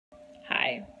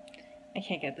Hi. I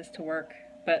can't get this to work,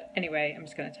 but anyway, I'm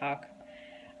just gonna talk.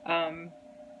 I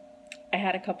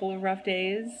had a couple of rough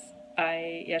days.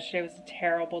 Yesterday was a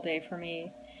terrible day for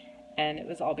me, and it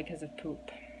was all because of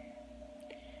poop.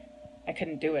 I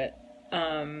couldn't do it.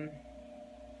 I'm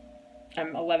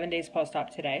 11 days post-op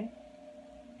today,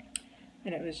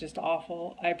 and it was just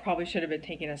awful. I probably should have been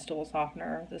taking a stool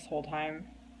softener this whole time.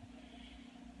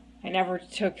 I never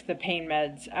took the pain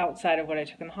meds outside of what I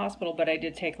took in the hospital, but I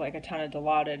did take like a ton of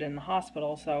Dilaudid in the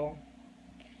hospital, so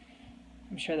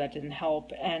I'm sure that didn't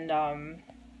help. And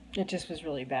it just was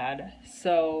really bad.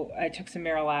 So I took some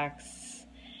Miralax,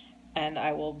 and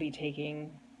I will be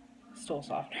taking stool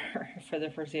softener for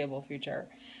the foreseeable future.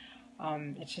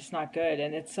 It's just not good,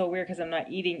 and it's so weird because I'm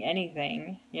not eating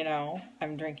anything, you know.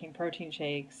 I'm drinking protein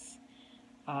shakes.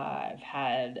 I've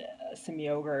had some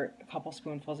yogurt, a couple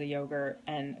spoonfuls of yogurt,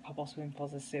 and a couple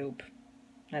spoonfuls of soup.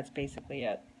 That's basically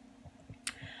it.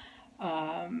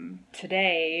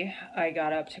 Today, I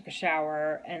got up, took a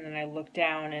shower, and then I looked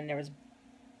down, and there was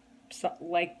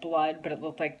like blood, but it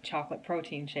looked like chocolate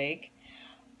protein shake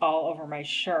all over my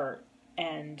shirt,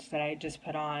 and that I had just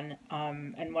put on.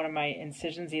 And one of my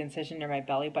incisions, the incision near my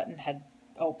belly button, had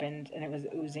opened, and it was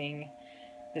oozing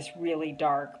this really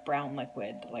dark brown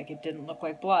liquid. Like, it didn't look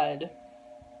like blood.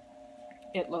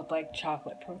 It looked like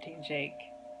chocolate protein shake.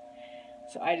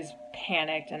 So I just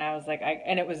panicked, and I was like,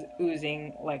 and it was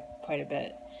oozing like quite a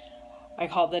bit. I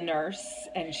called the nurse,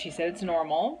 and she said it's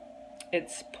normal.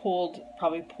 It's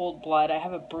probably pooled blood. I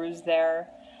have a bruise there.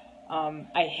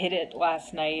 I hit it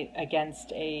last night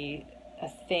against a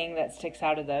thing that sticks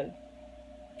out of the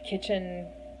kitchen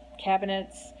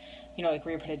cabinets, you know, like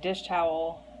where you put a dish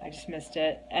towel. I just missed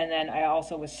it. And then I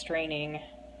also was straining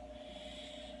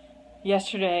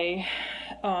yesterday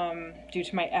due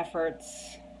to my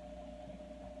efforts.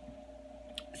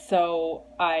 So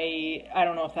I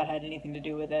don't know if that had anything to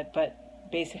do with it, but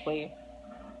basically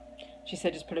she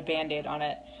said just put a Band-Aid on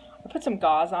it. I put some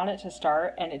gauze on it to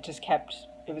start, and it just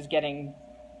it was getting,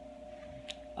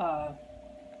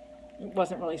 it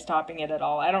wasn't really stopping it at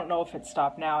all. I don't know if it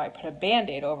stopped now. I put a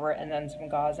Band-Aid over it and then some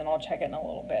gauze, and I'll check it in a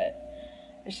little bit.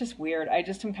 It's just weird. I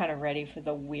just am kind of ready for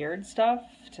the weird stuff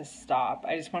to stop.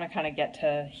 I just want to kind of get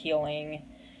to healing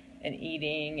and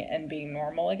eating and being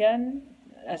normal again,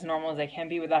 as normal as I can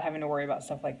be without having to worry about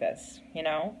stuff like this, you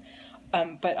know?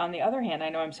 But on the other hand, I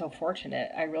know I'm so fortunate.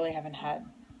 I really haven't had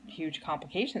huge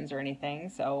complications or anything,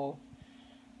 so,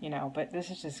 you know, but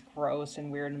this is just gross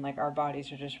and weird, and like our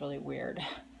bodies are just really weird.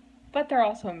 But they're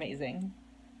also amazing.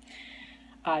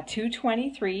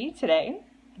 223 today.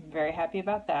 I'm very happy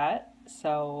about that.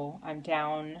 So I'm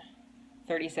down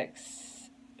 36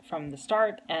 from the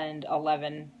start and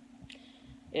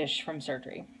 11-ish from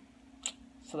surgery.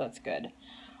 So that's good.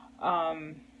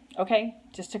 Okay,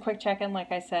 just a quick check-in,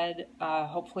 like I said.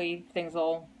 Hopefully things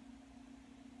will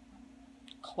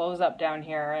close up down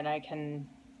here, and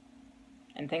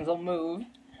things will move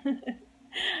and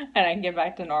I can get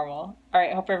back to normal. All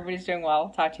right, hope everybody's doing well.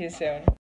 Talk to you soon.